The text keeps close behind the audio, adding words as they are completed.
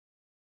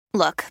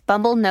Look,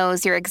 Bumble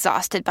knows you're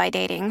exhausted by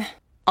dating.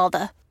 All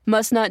the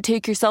must not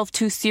take yourself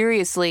too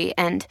seriously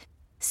and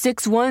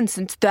 6'1"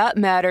 since that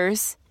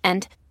matters.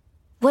 And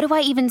what do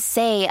I even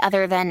say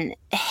other than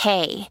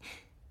hey?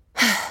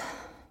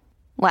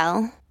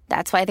 Well,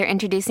 that's why they're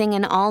introducing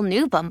an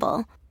all-new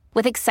Bumble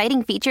with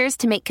exciting features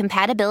to make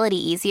compatibility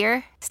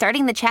easier,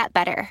 starting the chat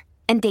better,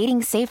 and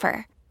dating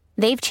safer.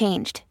 They've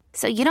changed,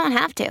 so you don't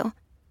have to.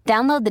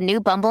 Download the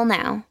new Bumble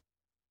now.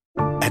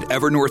 At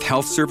Evernorth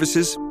Health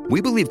Services, we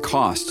believe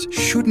costs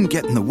shouldn't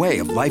get in the way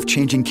of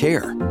life-changing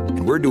care,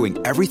 and we're doing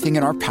everything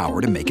in our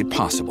power to make it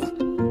possible.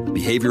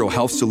 Behavioral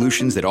health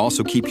solutions that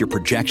also keep your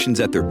projections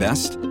at their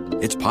best?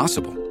 It's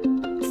possible.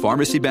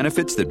 Pharmacy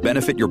benefits that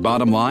benefit your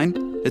bottom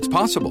line? It's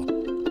possible.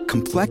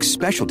 Complex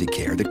specialty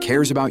care that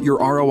cares about your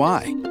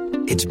ROI?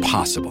 It's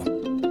possible.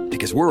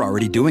 Because we're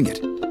already doing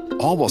it.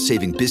 All while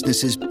saving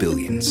businesses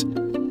billions.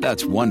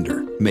 That's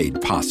Wonder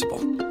made possible.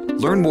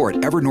 Learn more at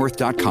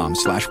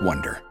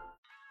evernorth.com/wonder.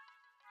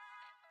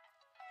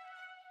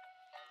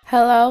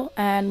 Hello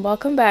and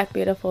welcome back,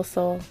 beautiful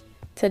soul.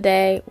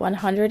 Today,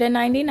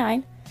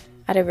 199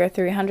 out of your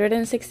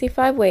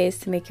 365 ways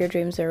to make your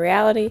dreams a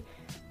reality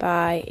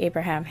by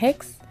Abraham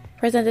Hicks.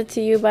 Presented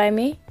to you by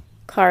me,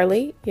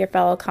 Carly, your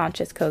fellow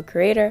conscious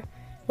co-creator.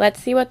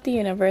 Let's see what the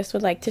universe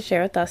would like to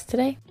share with us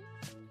today.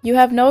 You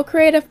have no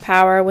creative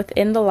power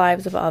within the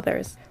lives of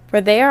others,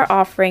 for they are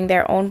offering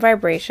their own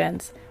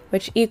vibrations,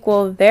 which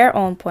equal their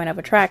own point of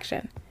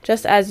attraction,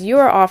 just as you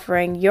are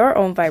offering your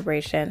own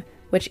vibration,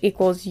 which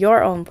equals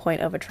your own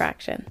point of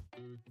attraction.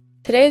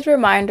 Today's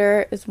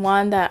reminder is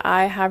one that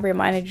I have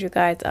reminded you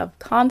guys of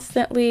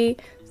constantly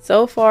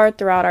so far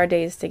throughout our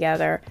days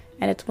together,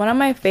 and it's one of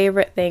my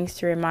favorite things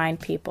to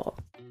remind people.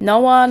 No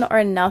one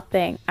or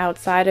nothing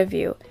outside of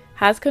you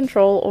has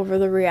control over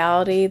the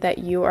reality that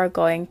you are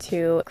going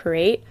to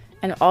create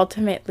and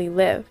ultimately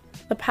live.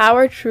 The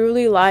power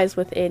truly lies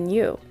within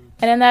you.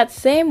 And in that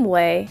same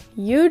way,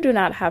 you do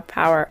not have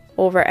power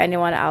over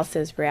anyone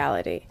else's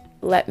reality.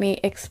 Let me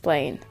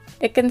explain.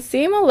 It can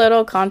seem a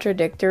little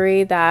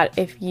contradictory that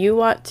if you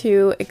want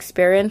to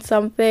experience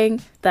something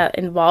that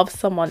involves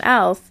someone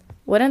else,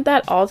 wouldn't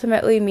that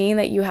ultimately mean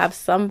that you have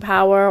some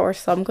power or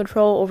some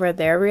control over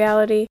their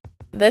reality?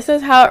 This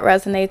is how it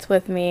resonates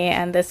with me,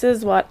 and this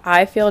is what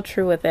I feel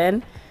true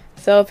within.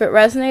 So if it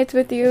resonates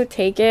with you,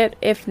 take it.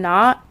 If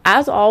not,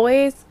 as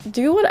always,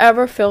 do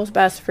whatever feels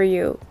best for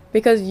you,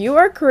 because you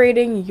are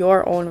creating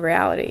your own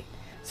reality.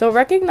 So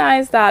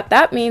recognize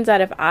that means that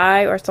if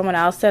I or someone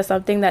else says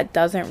something that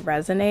doesn't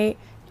resonate,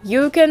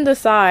 you can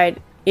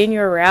decide in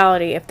your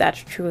reality if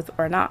that's truth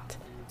or not.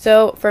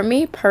 So for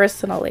me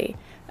personally,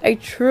 I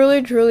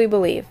truly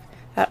believe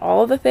that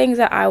all the things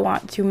that I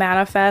want to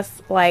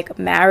manifest, like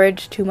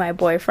marriage to my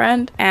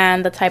boyfriend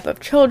and the type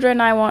of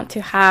children I want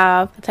to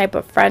have, the type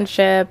of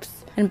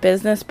friendships and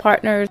business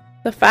partners,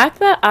 the fact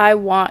that I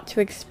want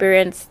to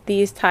experience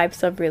these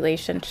types of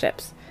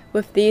relationships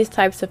with these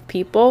types of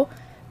people,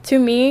 to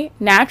me,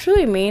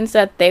 naturally means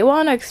that they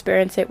want to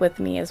experience it with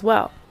me as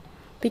well.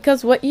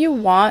 Because what you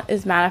want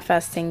is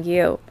manifesting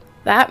you.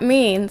 That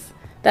means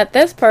that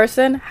this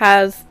person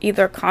has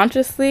either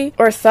consciously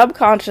or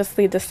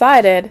subconsciously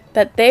decided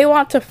that they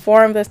want to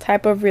form this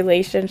type of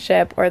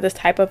relationship or this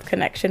type of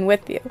connection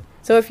with you.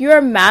 So if you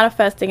are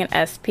manifesting an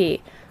SP,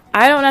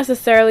 I don't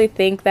necessarily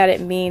think that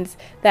it means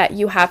that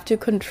you have to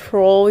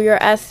control your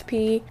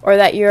SP or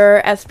that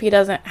your SP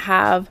doesn't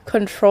have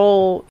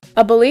control.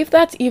 A belief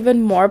that's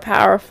even more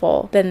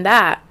powerful than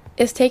that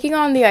is taking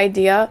on the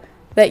idea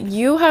that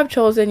you have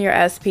chosen your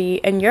SP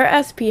and your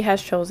SP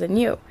has chosen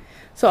you.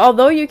 So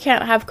although you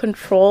can't have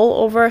control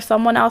over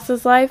someone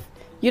else's life,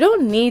 you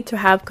don't need to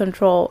have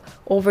control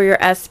over your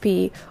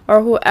SP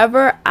or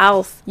whoever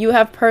else you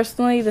have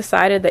personally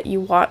decided that you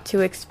want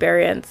to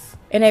experience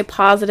in a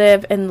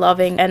positive and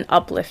loving and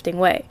uplifting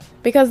way.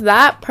 Because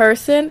that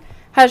person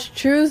has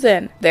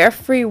chosen their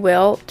free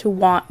will to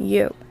want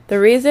you. The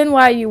reason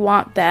why you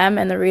want them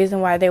and the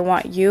reason why they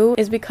want you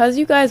is because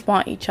you guys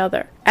want each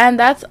other. And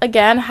that's,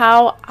 again,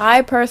 how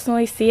I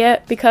personally see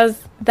it,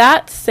 because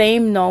that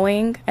same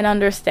knowing and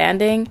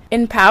understanding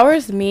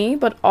empowers me,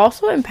 but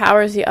also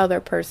empowers the other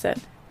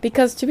person.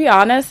 Because to be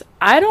honest,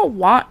 I don't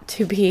want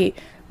to be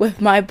with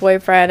my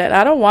boyfriend and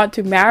I don't want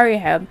to marry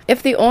him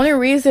if the only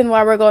reason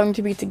why we're going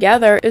to be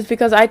together is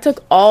because I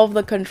took all of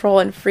the control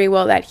and free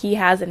will that he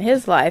has in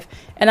his life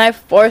and I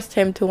forced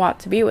him to want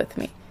to be with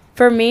me.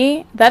 For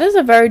me, that is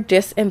a very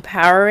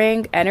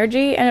disempowering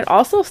energy, and it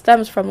also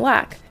stems from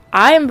lack.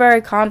 I am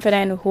very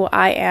confident in who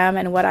I am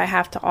and what I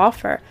have to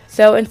offer.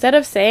 So instead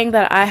of saying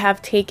that I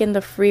have taken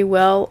the free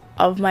will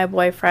of my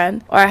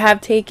boyfriend, or I have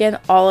taken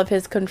all of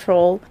his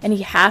control and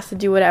he has to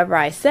do whatever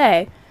I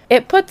say,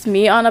 it puts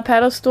me on a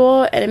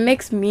pedestal and it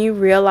makes me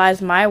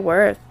realize my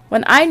worth.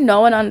 When I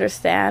know and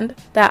understand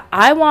that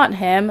I want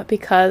him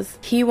because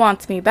he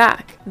wants me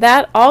back,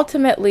 that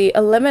ultimately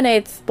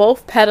eliminates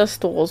both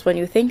pedestals when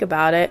you think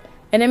about it,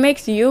 and it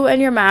makes you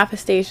and your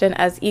manifestation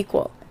as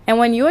equal. And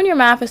when you and your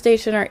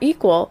manifestation are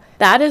equal,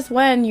 that is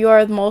when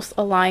you're most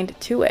aligned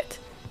to it.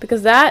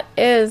 Because that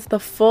is the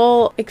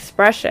full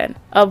expression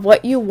of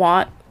what you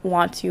want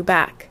wants you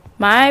back.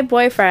 My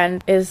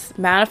boyfriend is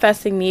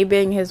manifesting me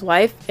being his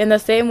wife in the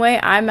same way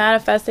I'm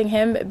manifesting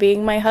him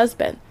being my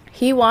husband.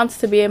 He wants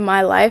to be in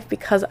my life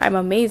because I'm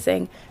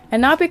amazing,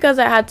 and not because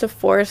I had to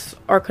force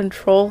or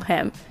control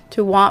him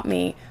to want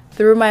me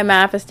through my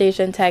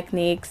manifestation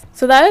techniques.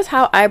 So that is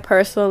how I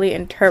personally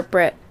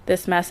interpret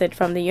this message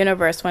from the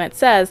universe when it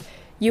says,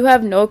 you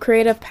have no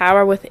creative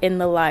power within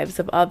the lives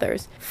of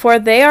others, for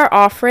they are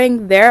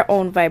offering their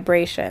own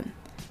vibration,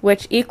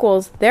 which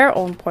equals their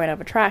own point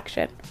of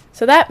attraction.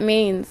 So that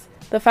means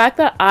the fact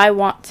that I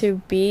want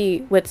to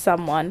be with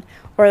someone,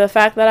 or the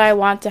fact that I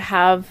want to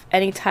have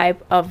any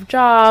type of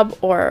job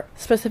or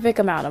specific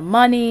amount of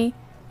money,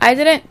 I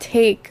didn't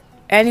take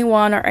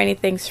anyone or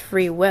anything's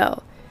free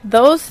will.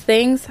 Those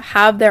things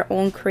have their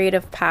own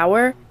creative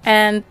power,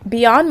 and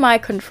beyond my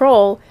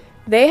control,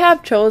 they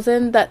have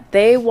chosen that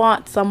they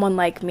want someone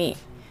like me,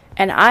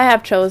 and I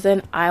have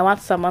chosen I want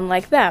someone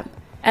like them.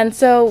 And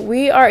so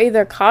we are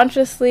either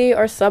consciously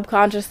or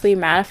subconsciously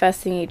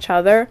manifesting each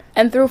other,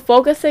 and through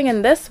focusing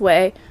in this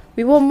way,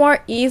 we will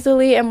more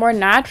easily and more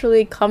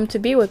naturally come to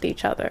be with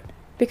each other.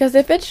 Because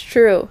if it's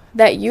true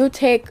that you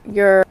take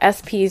your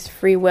SP's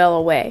free will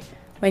away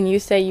when you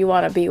say you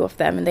want to be with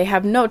them and they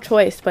have no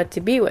choice but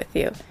to be with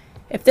you,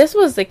 if this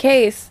was the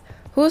case,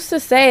 who's to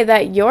say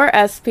that your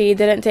SP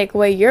didn't take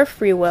away your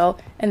free will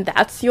and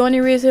that's the only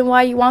reason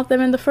why you want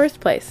them in the first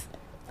place?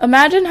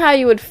 Imagine how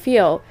you would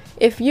feel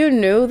if you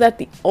knew that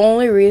the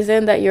only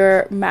reason that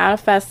you're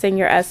manifesting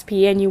your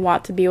SP and you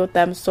want to be with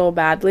them so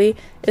badly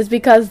is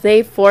because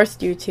they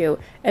forced you to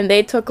and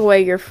they took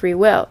away your free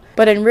will.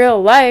 But in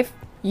real life,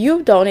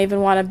 you don't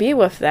even want to be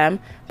with them,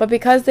 but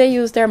because they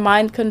use their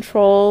mind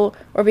control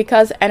or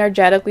because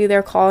energetically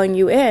they're calling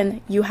you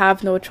in, you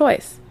have no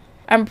choice.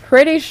 I'm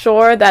pretty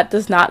sure that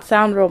does not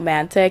sound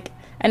romantic,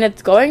 and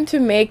it's going to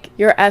make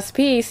your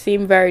SP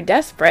seem very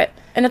desperate,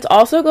 and it's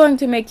also going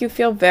to make you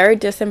feel very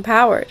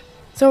disempowered.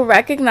 So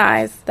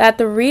recognize that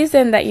the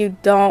reason that you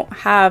don't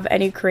have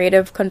any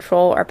creative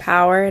control or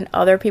power in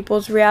other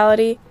people's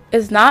reality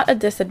is not a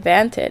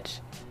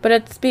disadvantage, but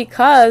it's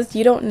because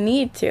you don't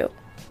need to.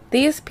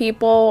 These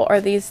people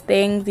or these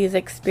things, these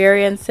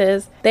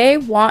experiences, they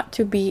want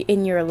to be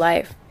in your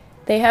life.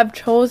 They have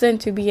chosen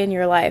to be in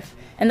your life.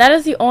 And that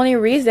is the only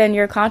reason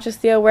you're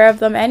consciously aware of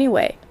them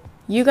anyway.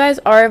 You guys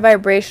are a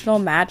vibrational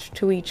match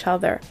to each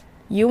other.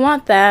 You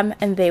want them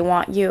and they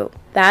want you.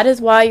 That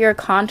is why you're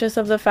conscious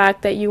of the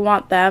fact that you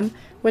want them,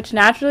 which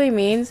naturally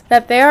means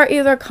that they are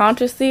either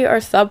consciously or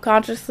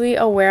subconsciously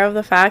aware of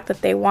the fact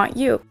that they want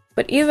you.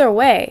 But either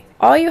way,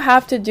 all you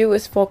have to do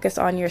is focus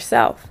on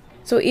yourself.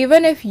 So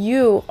even if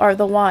you are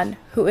the one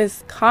who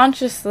is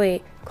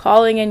consciously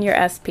calling in your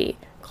SP,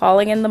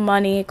 calling in the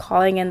money,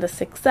 calling in the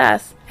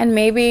success, and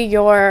maybe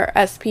your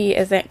SP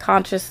isn't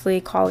consciously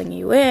calling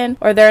you in,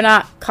 or they're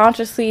not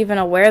consciously even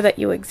aware that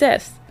you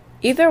exist.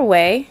 Either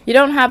way, you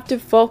don't have to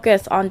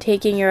focus on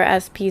taking your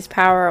SP's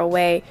power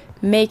away,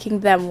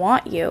 making them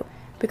want you,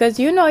 because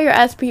you know your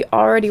SP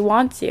already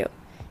wants you.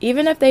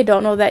 Even if they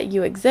don't know that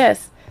you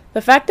exist,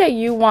 the fact that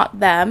you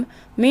want them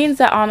means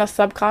that on a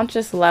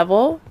subconscious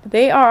level,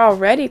 they are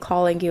already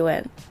calling you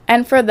in.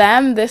 And for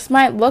them, this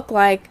might look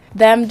like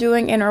them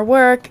doing inner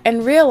work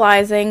and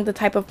realizing the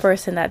type of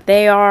person that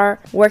they are,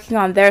 working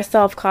on their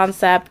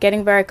self-concept,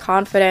 getting very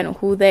confident in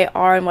who they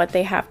are and what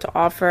they have to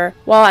offer,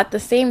 while at the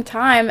same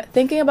time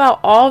thinking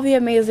about all the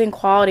amazing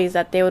qualities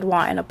that they would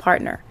want in a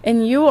partner.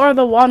 And you are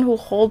the one who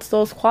holds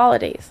those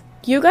qualities.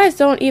 You guys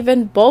don't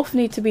even both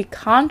need to be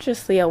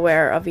consciously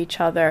aware of each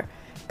other,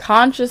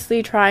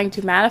 consciously trying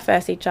to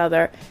manifest each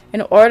other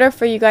in order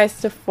for you guys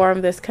to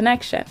form this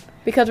connection.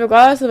 Because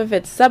regardless of if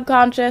it's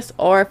subconscious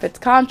or if it's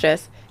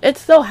conscious,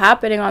 it's still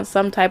happening on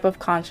some type of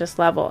conscious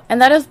level.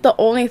 And that is the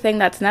only thing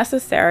that's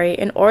necessary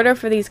in order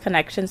for these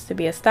connections to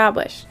be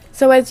established.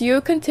 So as you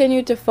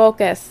continue to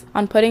focus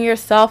on putting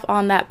yourself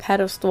on that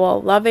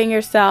pedestal, loving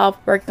yourself,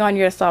 working on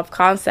your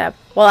self-concept,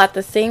 while at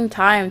the same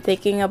time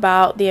thinking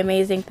about the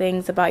amazing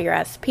things about your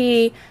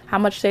SP, how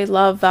much they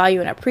love, value,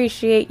 and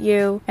appreciate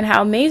you, and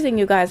how amazing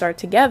you guys are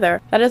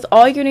together, that is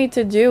all you need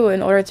to do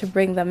in order to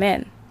bring them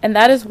in. And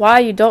that is why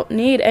you don't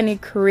need any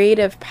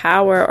creative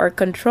power or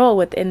control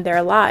within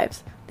their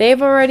lives.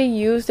 They've already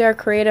used their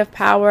creative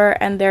power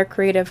and their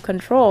creative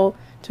control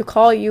to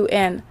call you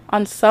in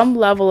on some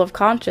level of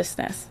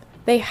consciousness.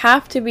 They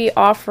have to be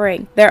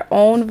offering their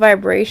own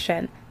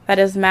vibration that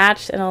is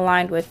matched and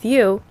aligned with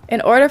you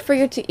in order for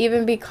you to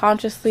even be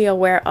consciously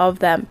aware of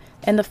them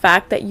and the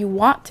fact that you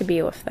want to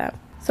be with them.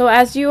 So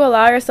as you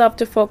allow yourself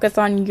to focus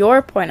on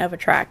your point of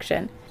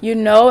attraction, you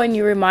know and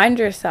you remind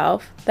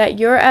yourself that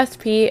your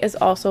SP is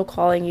also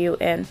calling you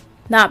in.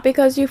 Not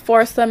because you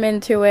force them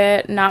into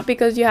it, not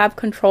because you have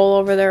control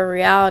over their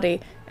reality,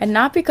 and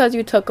not because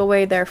you took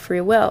away their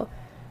free will,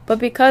 but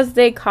because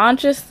they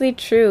consciously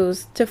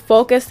choose to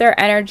focus their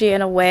energy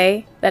in a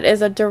way that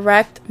is a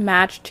direct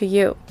match to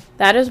you.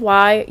 That is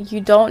why you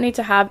don't need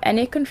to have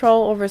any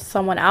control over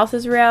someone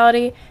else's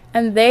reality,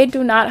 and they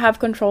do not have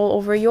control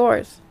over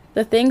yours.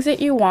 The things that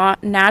you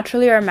want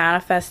naturally are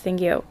manifesting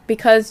you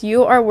because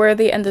you are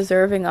worthy and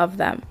deserving of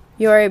them.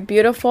 You are a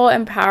beautiful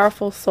and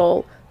powerful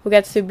soul who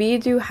gets to be,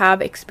 do,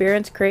 have,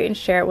 experience, create, and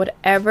share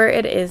whatever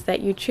it is that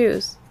you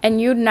choose. And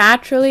you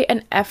naturally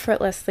and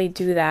effortlessly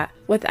do that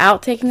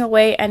without taking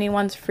away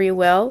anyone's free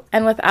will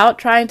and without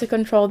trying to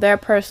control their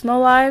personal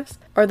lives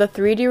or the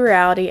 3D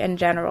reality in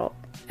general.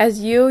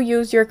 As you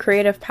use your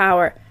creative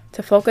power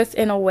to focus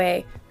in a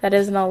way that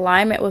is in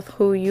alignment with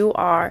who you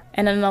are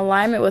and in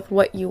alignment with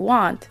what you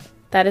want,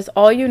 that is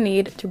all you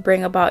need to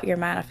bring about your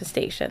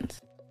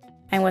manifestations.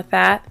 And with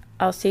that,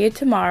 I'll see you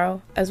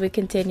tomorrow as we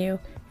continue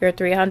your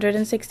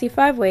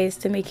 365 ways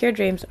to make your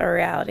dreams a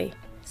reality.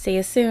 See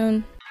you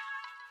soon.